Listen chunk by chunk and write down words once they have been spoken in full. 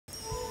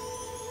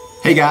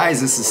Hey guys,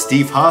 this is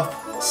Steve Huff,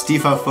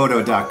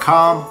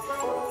 SteveHuffPhoto.com,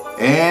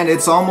 and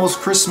it's almost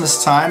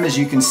Christmas time, as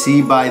you can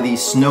see by the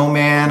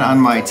snowman on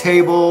my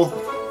table,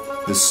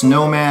 the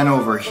snowman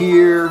over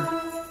here.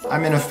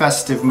 I'm in a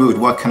festive mood,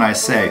 what can I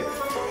say?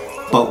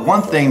 But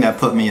one thing that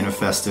put me in a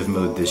festive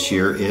mood this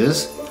year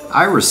is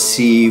I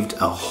received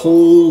a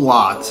whole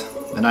lot,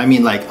 and I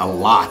mean like a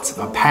lot,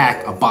 a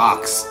pack, a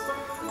box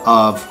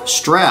of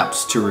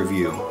straps to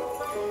review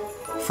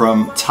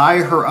from Tie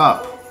Her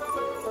Up.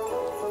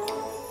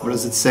 What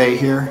does it say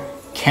here?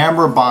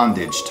 Camera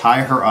bondage,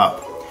 Tie Her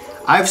Up.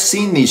 I've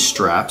seen these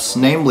straps,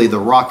 namely the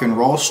rock and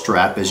roll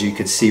strap, as you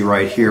can see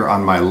right here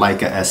on my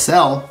Leica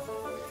SL.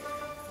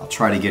 I'll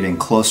try to get in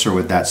closer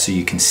with that so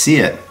you can see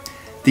it.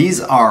 These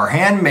are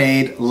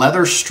handmade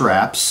leather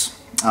straps.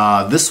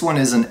 This one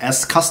is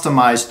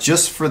customized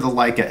just for the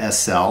Leica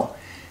SL.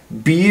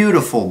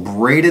 Beautiful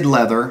braided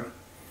leather,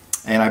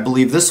 and I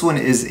believe this one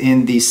is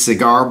in the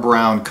cigar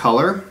brown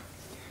color.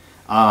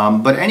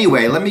 But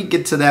anyway, let me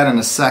get to that in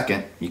a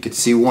second. You can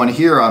see one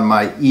here on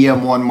my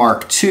EM1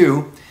 Mark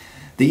II.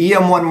 The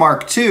EM1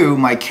 Mark II,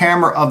 my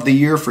camera of the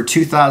year for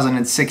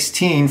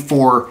 2016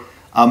 for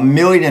a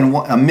million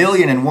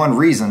and one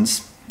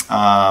reasons.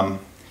 But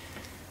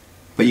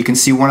you can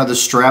see one of the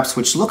straps,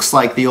 which looks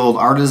like the old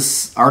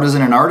artist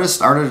and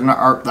artist. I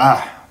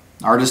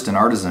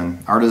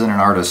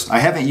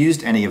haven't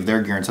used any of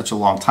their gear in such a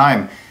long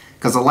time,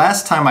 because the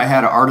last time I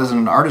had an artisan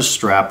and artist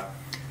strap,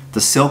 the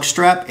silk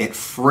strap, it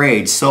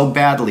frayed so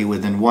badly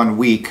within 1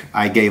 week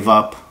I gave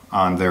up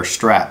on their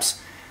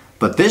straps.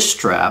 But this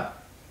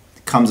strap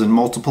comes in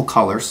multiple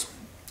colors.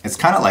 It's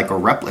kind of like a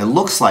replica. It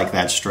looks like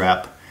that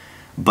strap,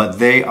 but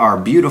they are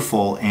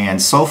beautiful,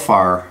 and so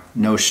far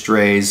no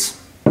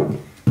strays.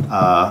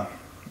 The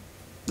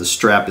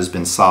strap has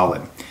been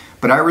solid.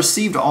 But I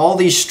received all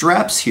these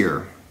straps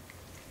here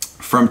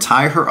from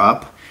Tie Her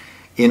Up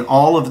in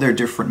all of their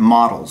different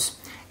models.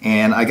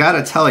 And I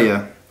gotta tell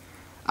you,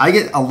 I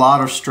get a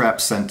lot of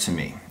straps sent to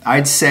me.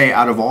 I'd say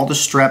out of all the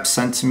straps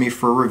sent to me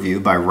for review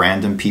by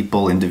random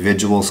people,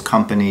 individuals,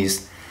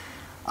 companies,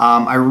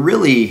 I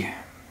really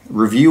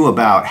review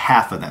about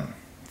half of them.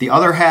 The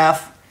other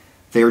half,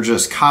 they're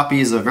just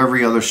copies of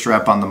every other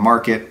strap on the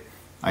market.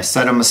 I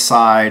set them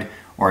aside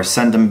or I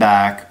send them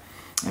back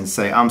and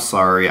say, I'm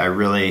sorry, I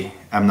really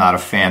am not a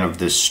fan of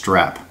this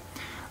strap.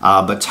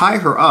 But Tie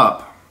Her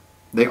Up,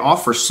 they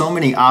offer so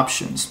many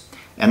options.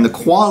 And the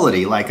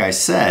quality, like I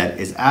said,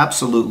 is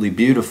absolutely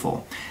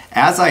beautiful.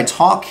 As I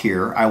talk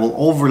here, I will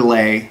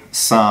overlay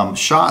some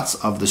shots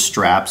of the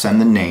straps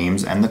and the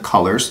names and the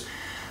colors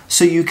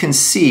so you can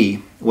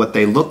see what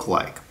they look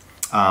like.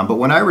 But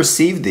when I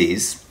received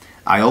these,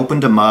 I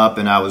opened them up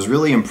and I was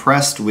really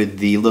impressed with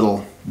the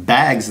little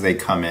bags they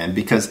come in,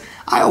 because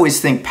I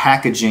always think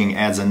packaging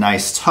adds a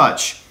nice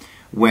touch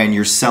when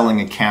you're selling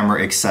a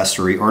camera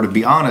accessory, or to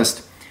be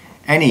honest,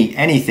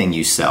 anything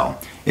you sell.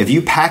 If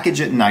you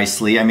package it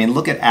nicely, I mean,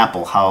 look at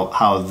Apple,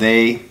 how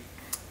they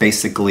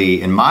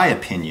basically, in my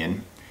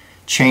opinion,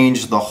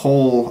 changed the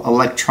whole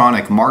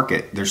electronic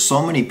market. There's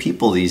so many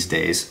people these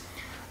days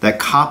that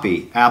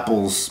copy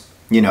Apple's,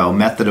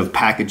 method of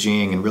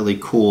packaging and really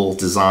cool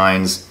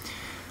designs.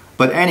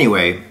 But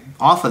anyway,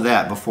 off of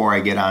that, before I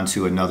get on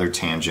to another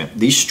tangent,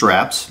 these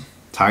straps,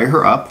 Tie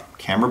Her Up,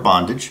 camera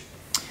bondage.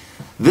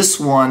 This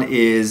one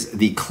is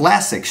the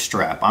classic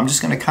strap. I'm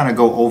just going to kind of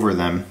go over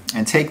them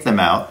and take them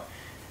out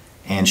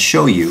and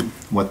show you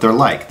what they're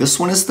like. This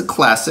one is the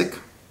classic,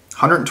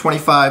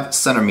 125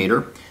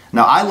 centimeter.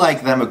 Now I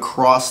like them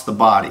across the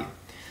body.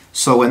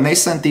 So when they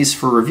sent these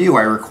for review,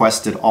 I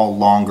requested all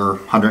longer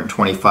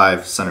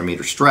 125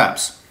 centimeter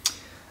straps.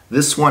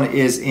 This one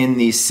is in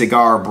the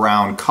cigar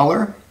brown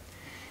color,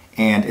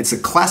 and it's a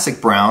classic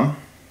brown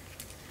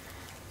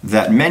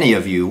that many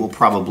of you will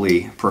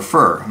probably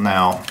prefer.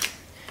 Now,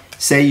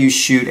 say you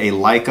shoot a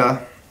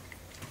Leica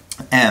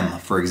M,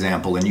 for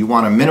example, and you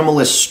want a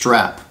minimalist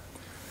strap.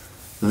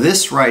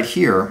 This right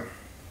here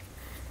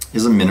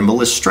is a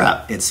minimalist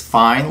strap. It's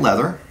fine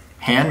leather,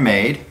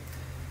 handmade.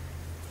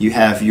 You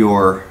have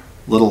your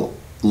little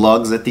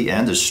lugs at the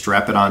end to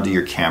strap it onto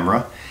your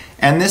camera.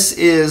 And this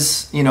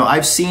is,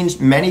 I've seen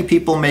many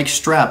people make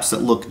straps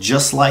that look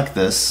just like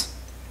this.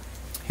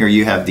 Here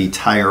you have the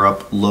Tie Her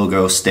Up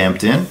logo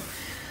stamped in.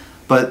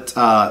 But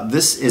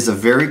this is a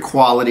very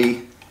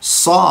quality,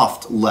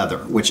 soft leather,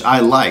 which I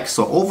like.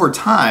 So over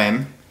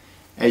time,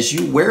 as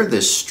you wear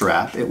this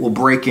strap, it will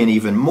break in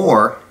even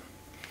more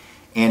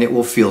and it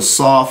will feel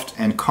soft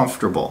and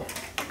comfortable.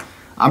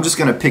 I'm just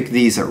going to pick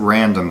these at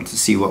random to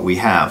see what we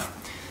have.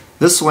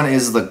 This one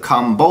is the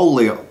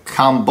Combolo.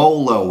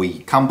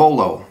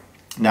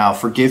 Now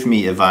forgive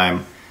me if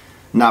I'm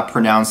not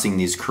pronouncing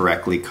these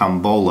correctly,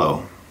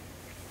 Combolo.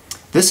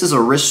 This is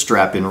a wrist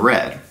strap in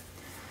red.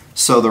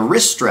 So the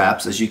wrist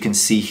straps, as you can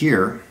see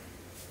here,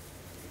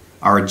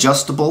 are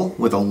adjustable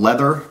with a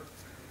leather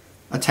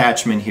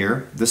attachment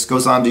here. This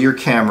goes onto your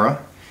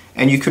camera,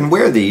 and you can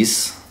wear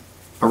these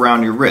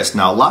around your wrist.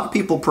 Now, a lot of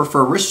people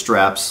prefer wrist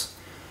straps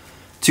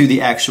to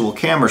the actual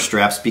camera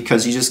straps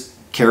because you just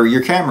carry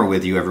your camera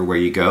with you everywhere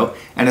you go,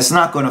 and it's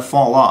not going to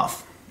fall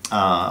off.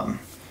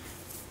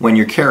 when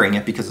you're carrying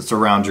it because it's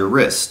around your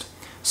wrist.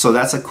 So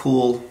that's a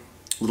cool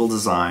little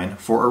design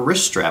for a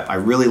wrist strap. I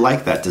really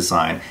like that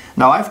design.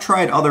 Now, I've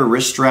tried other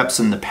wrist straps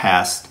in the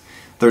past.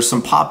 There's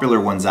some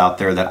popular ones out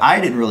there that I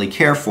didn't really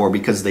care for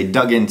because they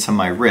dug into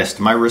my wrist.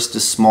 My wrist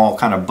is small,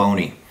 kind of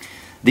bony.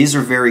 These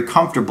are very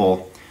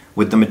comfortable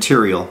with the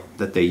material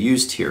that they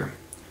used here.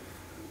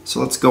 So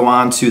let's go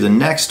on to the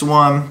next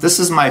one. This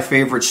is my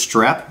favorite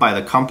strap by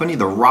the company,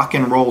 the Rock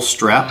and Roll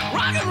strap.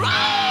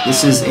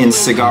 This is in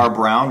cigar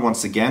brown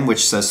once again,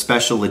 which says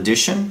special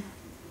edition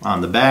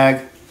on the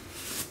bag.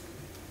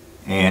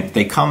 And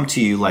they come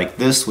to you like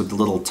this with the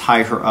little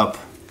tie her up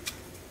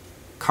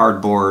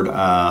cardboard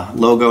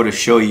logo to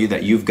show you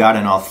that you've got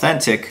an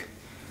authentic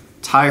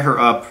tie her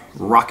up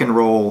rock and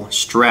roll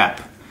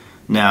strap.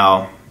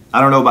 Now,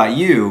 I don't know about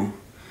you,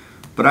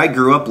 but I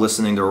grew up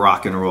listening to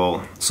rock and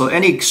roll. So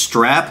any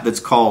strap that's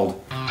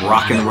called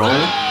rock and roll,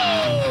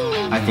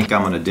 I think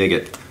I'm gonna dig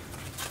it.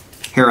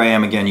 Here I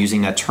am again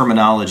using that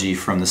terminology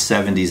from the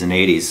 70s and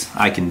 80s.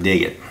 I can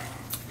dig it.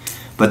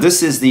 But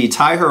this is the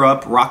tie her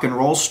up rock and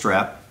roll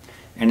strap,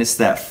 and it's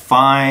that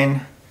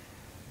fine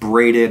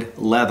braided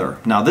leather.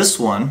 Now this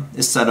one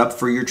is set up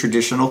for your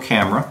traditional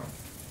camera.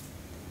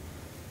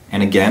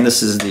 And again,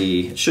 this is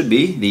it should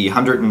be the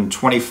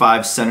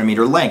 125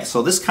 centimeter length.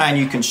 So this kind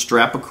you can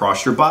strap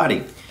across your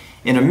body.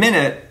 In a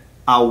minute,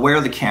 I'll wear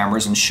the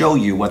cameras and show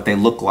you what they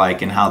look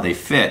like and how they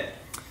fit.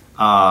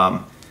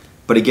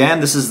 But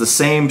again, this is the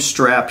same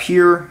strap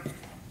here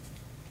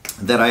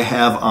that I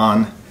have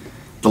on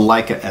the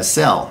Leica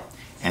SL.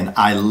 And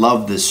I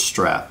love this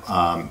strap.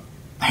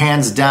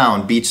 Hands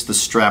down beats the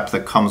strap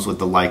that comes with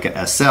the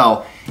Leica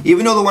SL.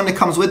 Even though the one that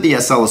comes with the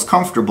SL is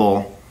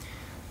comfortable,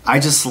 I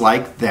just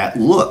like that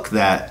look,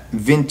 that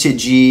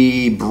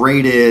vintagey,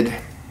 braided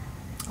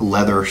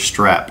leather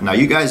strap. Now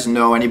you guys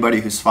know,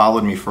 anybody who's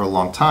followed me for a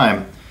long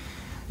time,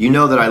 you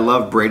know that I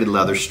love braided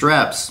leather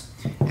straps.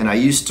 And I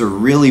used to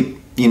really,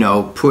 you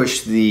know,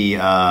 push the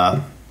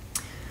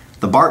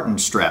Barton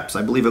straps.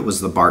 I believe it was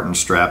the Barton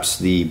straps,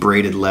 the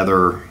braided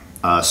leather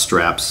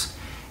straps.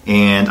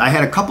 And I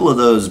had a couple of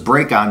those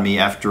break on me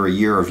after a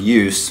year of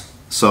use,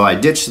 so I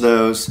ditched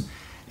those.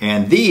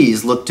 And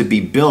these look to be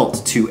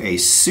built to a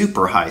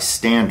super high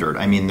standard.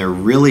 I mean, they're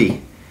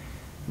really,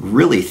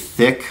 really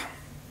thick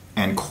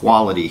and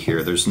quality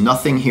here. There's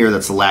nothing here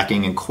that's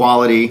lacking in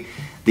quality.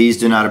 These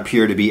do not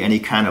appear to be any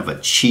kind of a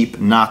cheap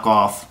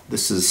knockoff.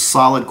 This is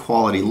solid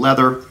quality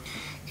leather.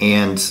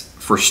 And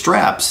for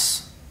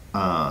straps,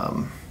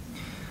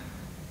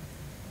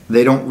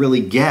 they don't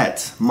really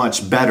get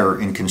much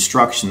better in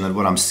construction than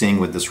what I'm seeing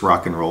with this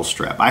rock and roll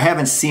strap. I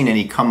haven't seen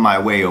any come my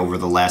way over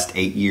the last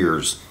 8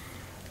 years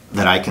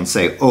that I can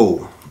say,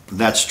 oh,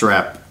 that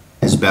strap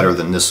is better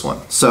than this one.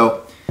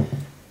 So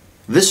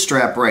this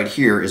strap right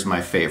here is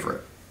my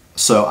favorite.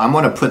 So I'm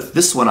going to put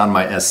this one on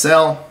my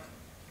SL,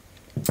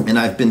 and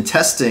I've been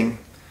testing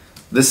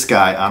this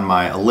guy on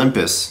my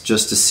Olympus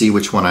just to see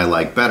which one I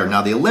like better.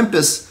 Now the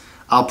Olympus,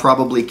 I'll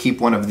probably keep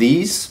one of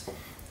these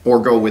or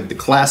go with the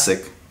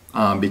Classic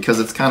because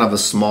it's kind of a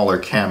smaller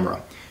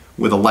camera.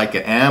 With a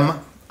Leica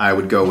M, I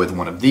would go with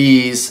one of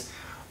these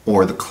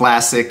or the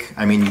Classic.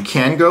 I mean, you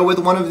can go with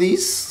one of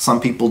these,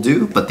 some people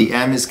do, but the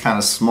M is kind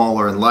of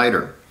smaller and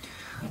lighter.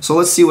 So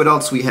let's see what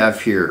else we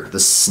have here. The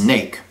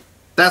Snake.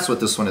 That's what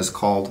this one is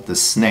called, the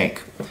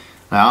Snake.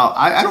 Now,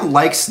 I don't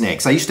like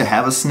snakes. I used to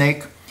have a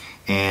snake,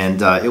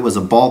 and it was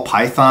a ball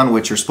python,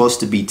 which are supposed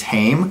to be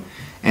tame.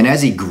 And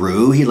as he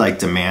grew, he like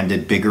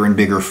demanded bigger and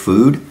bigger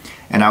food,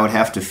 and I would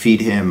have to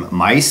feed him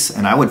mice,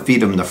 and I would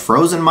feed him the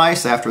frozen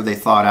mice after they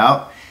thawed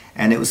out.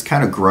 And it was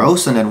kind of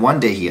gross, and then one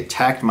day he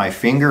attacked my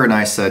finger, and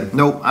I said,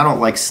 nope, I don't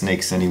like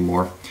snakes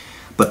anymore.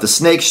 But the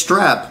Snake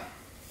strap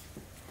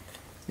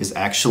is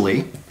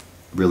actually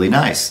really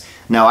nice.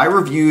 Now, I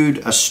reviewed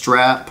a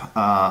strap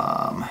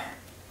a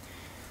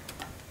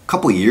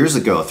couple years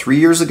ago, 3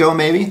 years ago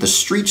maybe, the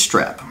Street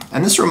Strap.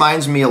 And this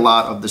reminds me a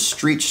lot of the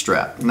Street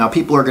Strap. Now,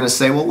 people are going to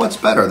say, well, what's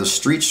better, the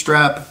Street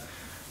Strap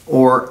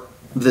or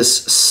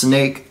this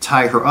Snake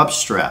Tie Her Up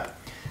strap?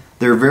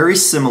 They're very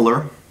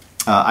similar.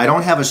 I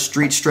don't have a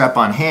Street Strap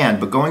on hand,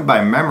 but going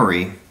by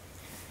memory,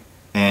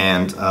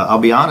 and I'll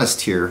be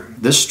honest here,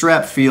 this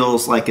strap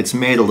feels like it's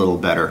made a little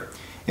better.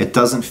 It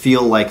doesn't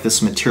feel like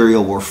this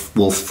material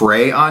will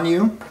fray on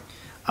you.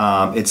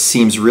 It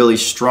seems really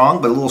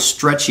strong, but a little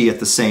stretchy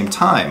at the same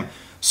time.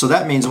 So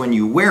that means when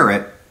you wear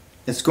it,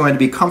 it's going to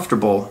be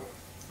comfortable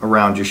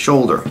around your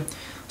shoulder.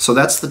 So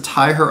that's the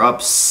Tie Her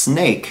Up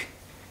Snake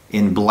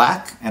in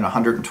black and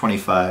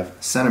 125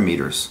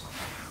 centimeters.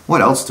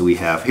 What else do we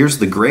have? Here's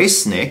the gray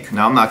Snake.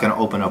 Now I'm not going to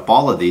open up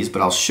all of these,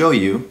 but I'll show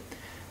you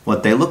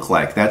what they look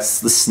like. That's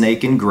the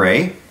Snake in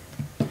gray.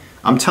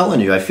 I'm telling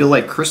you, I feel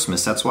like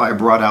Christmas. That's why I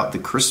brought out the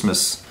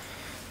Christmas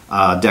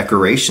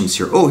decorations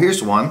here. Oh,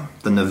 here's one,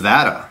 the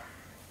Nevada.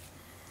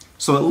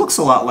 So it looks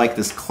a lot like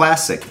this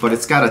Classic, but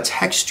it's got a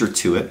texture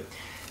to it.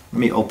 Let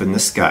me open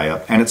this guy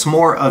up. And it's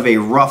more of a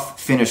rough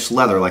finished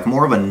leather, like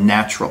more of a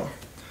natural,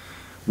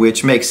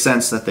 which makes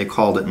sense that they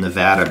called it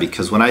Nevada,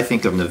 because when I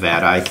think of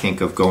Nevada, I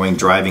think of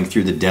driving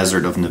through the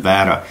desert of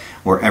Nevada.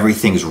 where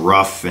everything's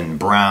rough and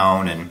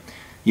brown, and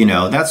you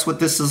know, that's what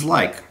this is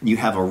like. You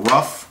have a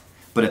rough,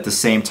 but at the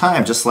same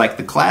time, just like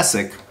the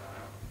Classic,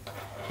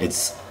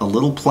 it's a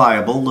little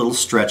pliable, a little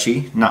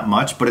stretchy, not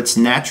much, but it's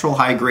natural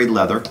high-grade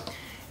leather,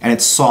 and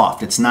it's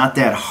soft. It's not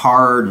that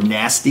hard,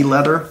 nasty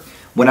leather.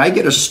 When I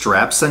get a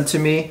strap sent to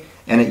me,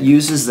 and it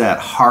uses that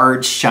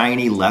hard,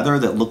 shiny leather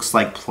that looks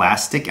like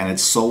plastic, and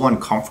it's so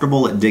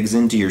uncomfortable it digs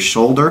into your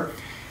shoulder,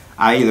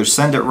 I either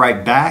send it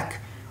right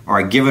back, or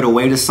I give it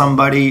away to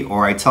somebody,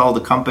 or I tell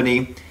the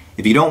company,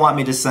 if you don't want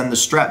me to send the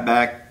strap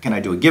back, can I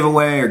do a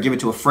giveaway or give it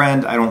to a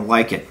friend? I don't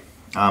like it.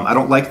 I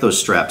don't like those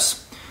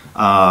straps.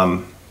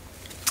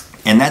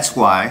 And that's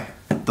why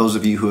those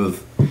of you who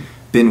have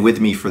been with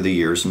me for the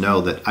years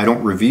know that I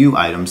don't review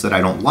items that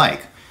I don't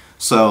like.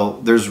 So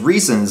there's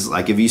reasons,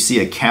 like if you see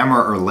a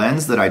camera or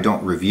lens that I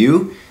don't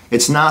review,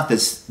 it's not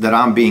that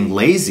I'm being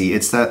lazy,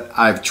 it's that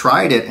I've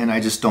tried it and I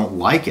just don't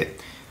like it.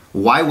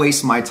 Why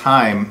waste my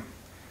time,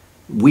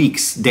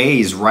 weeks,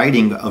 days,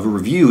 writing a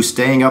review,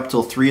 staying up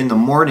till 3 in the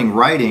morning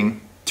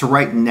writing to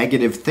write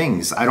negative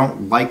things? I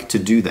don't like to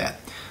do that.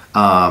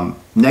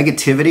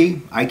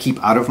 Negativity, I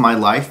keep out of my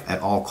life at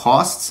all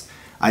costs.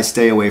 I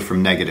stay away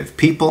from negative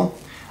people.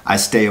 I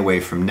stay away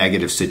from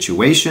negative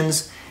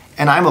situations.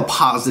 And I'm a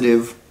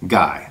positive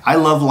guy. I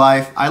love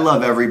life. I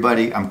love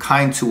everybody. I'm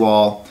kind to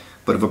all.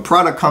 But if a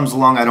product comes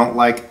along I don't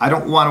like, I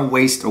don't want to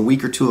waste a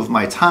week or 2 of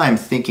my time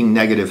thinking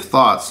negative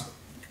thoughts.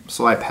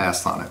 So I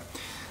passed on it.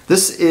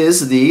 This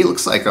is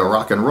looks like a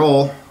rock and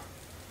roll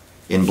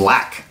in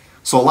black.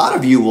 So a lot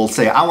of you will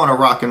say, I want a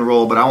rock and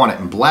roll, but I want it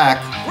in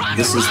black.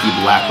 This is the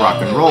black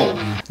rock and roll.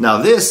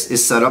 Now this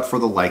is set up for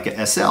the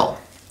Leica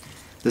SL.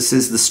 This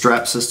is the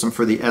strap system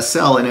for the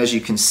SL, and as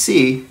you can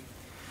see,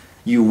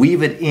 you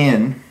weave it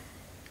in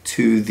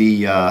to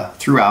the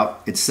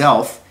throughout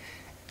itself,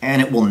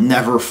 and it will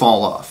never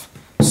fall off.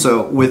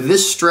 So with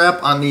this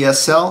strap on the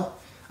SL,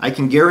 I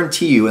can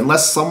guarantee you,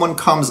 unless someone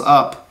comes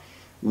up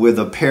with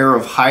a pair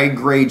of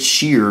high-grade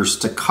shears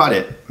to cut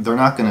it, they're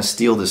not going to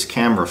steal this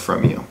camera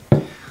from you.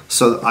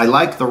 So I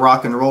like the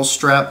rock and roll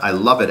strap. I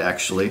love it,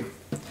 actually.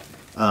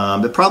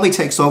 It probably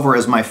takes over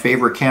as my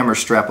favorite camera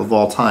strap of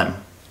all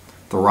time,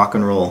 the rock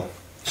and roll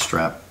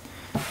strap.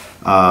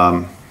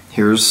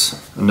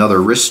 Here's another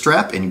wrist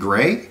strap in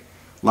gray.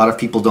 A lot of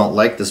people don't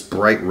like this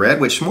bright red,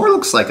 which more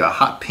looks like a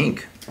hot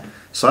pink.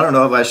 So I don't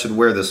know if I should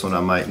wear this one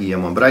on my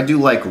EM1, but I do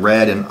like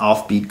red and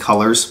offbeat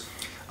colors.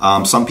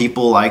 Some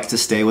people like to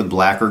stay with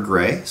black or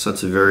gray, so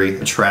it's a very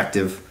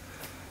attractive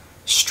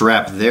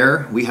strap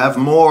there. We have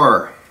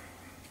more.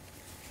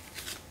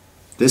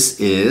 This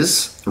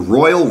is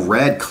Royal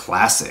Red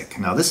Classic.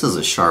 Now this is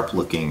a sharp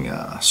looking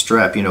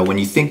strap. You know, when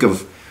you think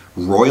of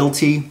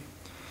royalty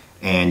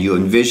and you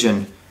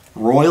envision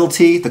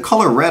royalty, the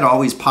color red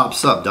always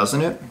pops up,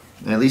 doesn't it?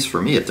 At least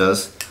for me it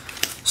does.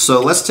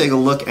 So let's take a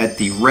look at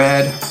the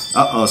red.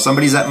 Uh-oh,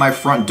 somebody's at my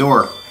front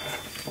door.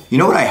 You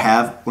know what I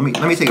have? Let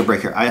me take a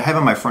break here. I have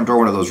on my front door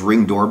one of those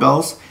Ring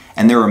doorbells,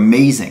 and they're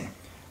amazing.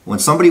 When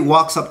somebody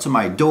walks up to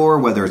my door,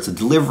 whether it's a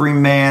delivery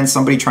man,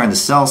 somebody trying to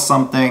sell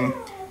something,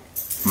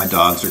 my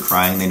dogs are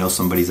crying, they know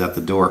somebody's at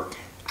the door.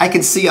 I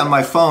can see on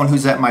my phone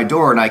who's at my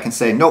door, and I can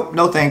say, nope,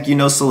 no thank you,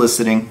 no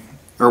soliciting,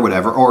 or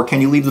whatever. Or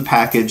can you leave the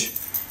package?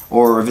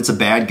 Or if it's a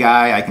bad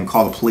guy, I can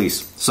call the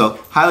police. So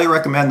highly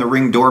recommend the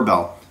Ring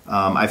doorbell.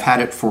 I've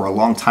had it for a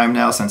long time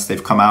now since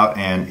they've come out,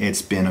 and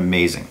it's been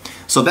amazing.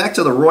 So back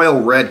to the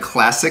Royal Red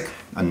Classic,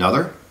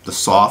 another, the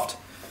soft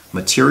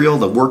material,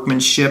 the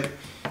workmanship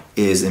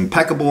is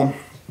impeccable.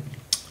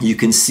 You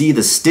can see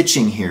the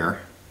stitching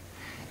here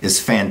is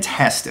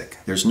fantastic.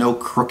 There's no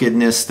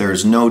crookedness,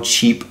 there's no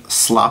cheap,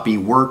 sloppy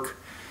work,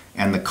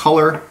 and the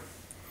color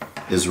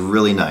is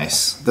really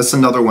nice. That's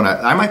another one.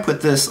 I might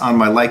put this on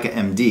my Leica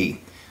MD.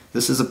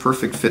 This is a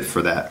perfect fit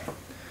for that.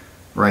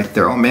 Right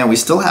there. Oh man, we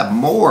still have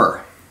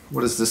more.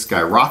 What is this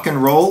guy? Rock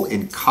and Roll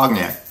in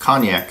Cognac.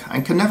 Cognac.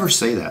 I can never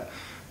say that.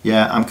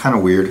 Yeah, I'm kind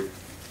of weird.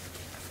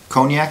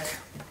 Cognac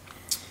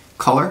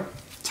color.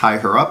 Tie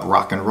her up.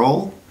 Rock and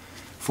Roll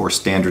for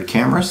standard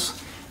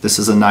cameras. This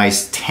is a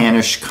nice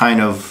tannish kind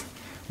of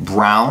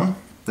brown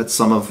that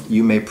some of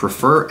you may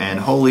prefer. And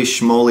holy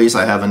schmolies,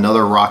 I have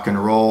another Rock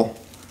and Roll.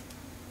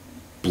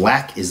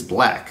 Black is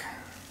black.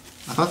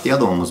 I thought the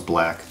other one was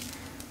black.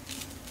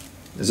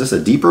 Is this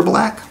a deeper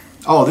black?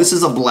 Oh, this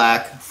is a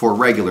black for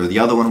regular. The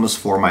other one was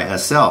for my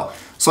SL.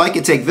 So I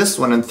could take this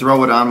one and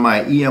throw it on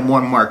my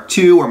EM1 Mark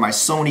II or my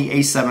Sony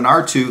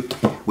a7R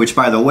II, which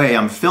by the way,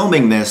 I'm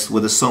filming this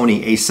with a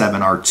Sony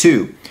a7R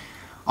II.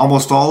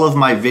 Almost all of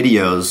my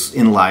videos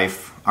in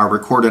life are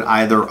recorded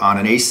either on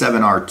an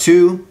a7R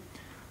II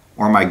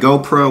or my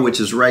GoPro, which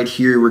is right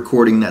here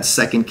recording that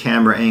second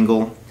camera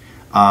angle.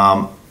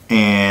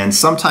 And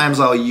sometimes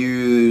I'll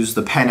use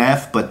the Pen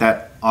F, but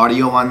that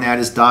audio on that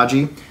is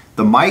dodgy.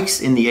 The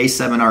mics in the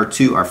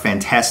a7R II are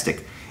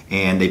fantastic,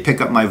 and they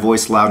pick up my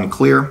voice loud and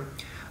clear.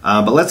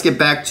 But let's get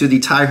back to the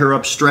Tie Her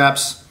Up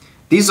straps.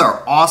 These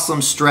are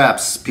awesome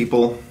straps,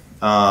 people.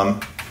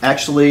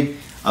 Actually,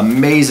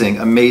 amazing,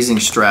 amazing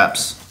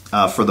straps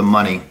for the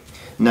money.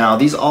 Now,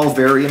 these all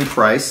vary in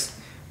price,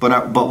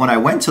 But when I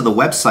went to the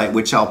website,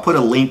 which I'll put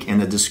a link in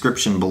the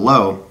description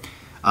below,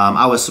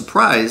 I was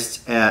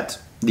surprised at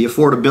the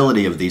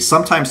affordability of these.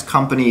 Sometimes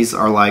companies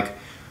are like,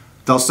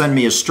 they'll send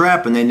me a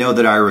strap and they know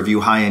that I review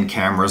high-end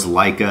cameras,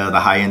 Leica, the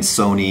high-end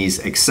Sonys,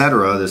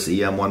 etc. This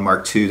EM1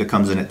 Mark II that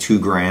comes in at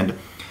 $2,000.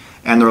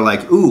 And they're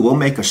like, ooh, we'll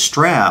make a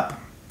strap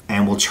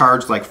and we'll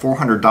charge like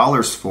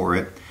 $400 for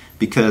it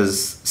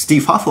because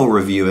Steve Huff will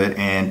review it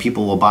and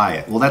people will buy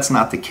it. Well, that's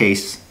not the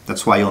case.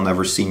 That's why you'll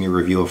never see me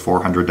review a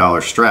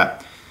 $400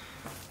 strap.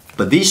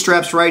 But these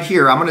straps right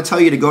here, I'm going to tell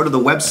you to go to the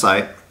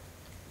website.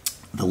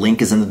 The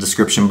link is in the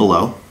description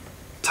below.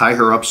 Tie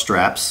Her Up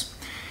straps.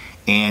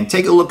 And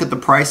take a look at the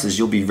prices.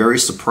 You'll be very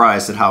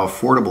surprised at how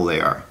affordable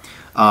they are.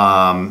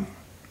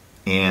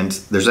 And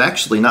there's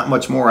actually not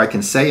much more I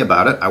can say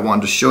about it. I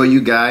wanted to show you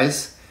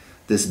guys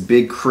this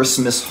big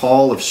Christmas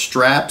haul of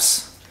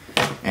straps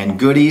and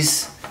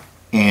goodies.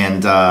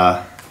 And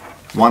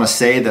want to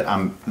say that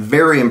I'm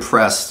very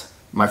impressed.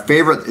 My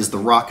favorite is the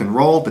rock and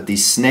roll, but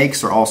these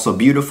snakes are also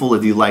beautiful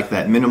if you like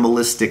that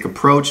minimalistic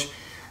approach.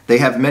 They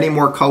have many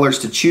more colors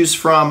to choose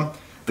from.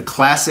 The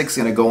classic's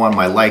going to go on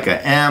my Leica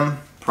M,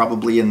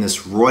 probably in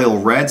this royal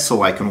red,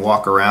 so I can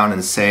walk around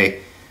and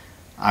say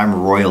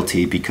I'm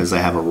royalty because I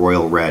have a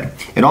royal red.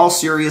 In all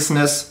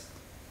seriousness,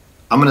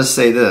 I'm going to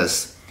say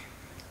this.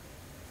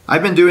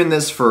 I've been doing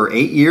this for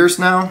 8 years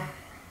now.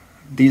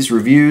 These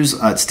reviews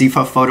at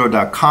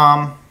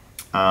stevehufphoto.com.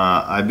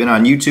 I've been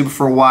on YouTube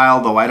for a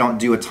while, though I don't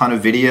do a ton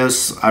of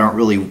videos. I don't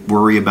really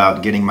worry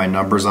about getting my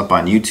numbers up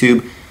on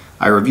YouTube.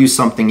 I review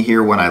something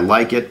here when I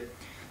like it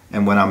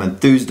and when I'm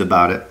enthused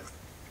about it.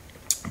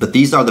 But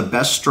these are the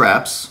best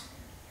straps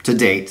to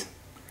date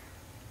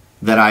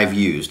that I've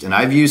used. And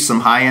I've used some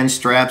high-end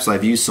straps,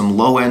 I've used some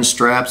low-end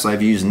straps,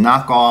 I've used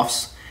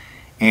knockoffs,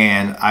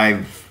 and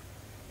I've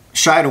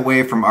shied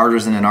away from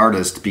Artisan and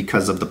Artist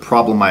because of the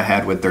problem I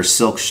had with their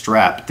silk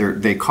strap.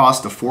 They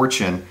cost a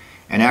fortune,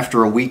 and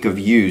after a week of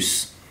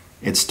use,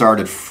 it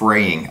started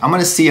fraying. I'm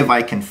going to see if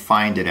I can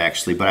find it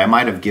actually, but I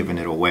might have given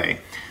it away.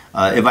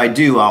 If I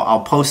do,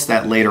 I'll post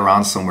that later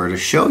on somewhere to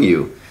show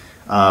you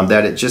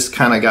that it just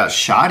kind of got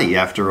shoddy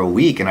after a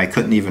week and I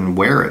couldn't even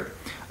wear it.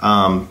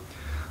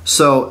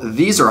 So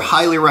these are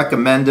highly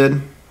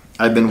recommended.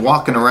 I've been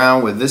walking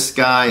around with this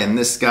guy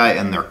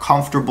and they're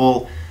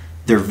comfortable.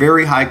 They're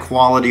very high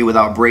quality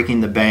without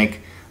breaking the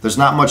bank. There's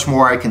not much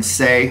more I can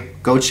say.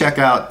 Go check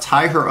out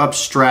Tie Her Up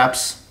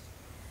straps,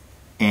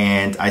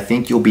 and I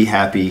think you'll be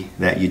happy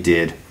that you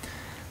did.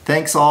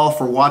 Thanks all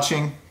for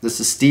watching. This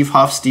is Steve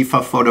Huff,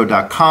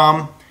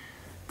 stevehufphoto.com.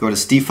 Go to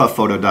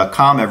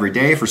stevehufphoto.com every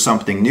day for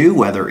something new,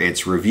 whether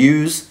it's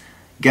reviews,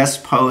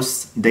 guest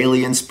posts,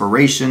 daily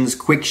inspirations,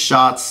 quick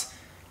shots,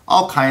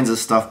 all kinds of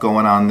stuff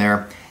going on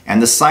there.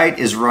 And the site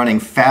is running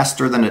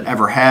faster than it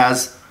ever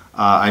has.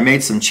 I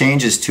made some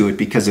changes to it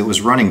because it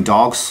was running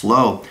dog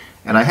slow,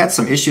 and I had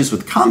some issues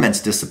with comments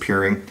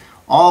disappearing.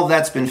 All of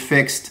that's been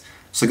fixed,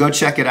 so go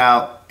check it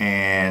out,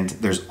 and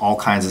there's all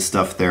kinds of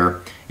stuff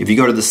there. If you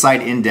go to the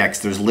site index,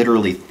 there's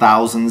literally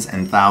thousands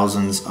and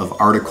thousands of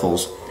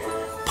articles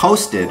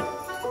posted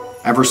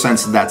ever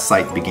since that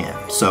site began.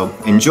 So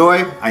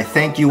enjoy. I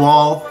thank you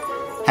all.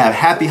 Have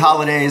happy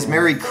holidays,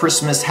 Merry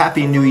Christmas,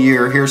 Happy New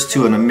Year. Here's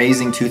to an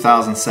amazing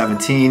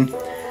 2017,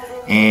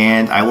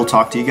 and I will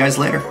talk to you guys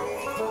later.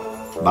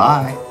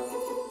 Bye.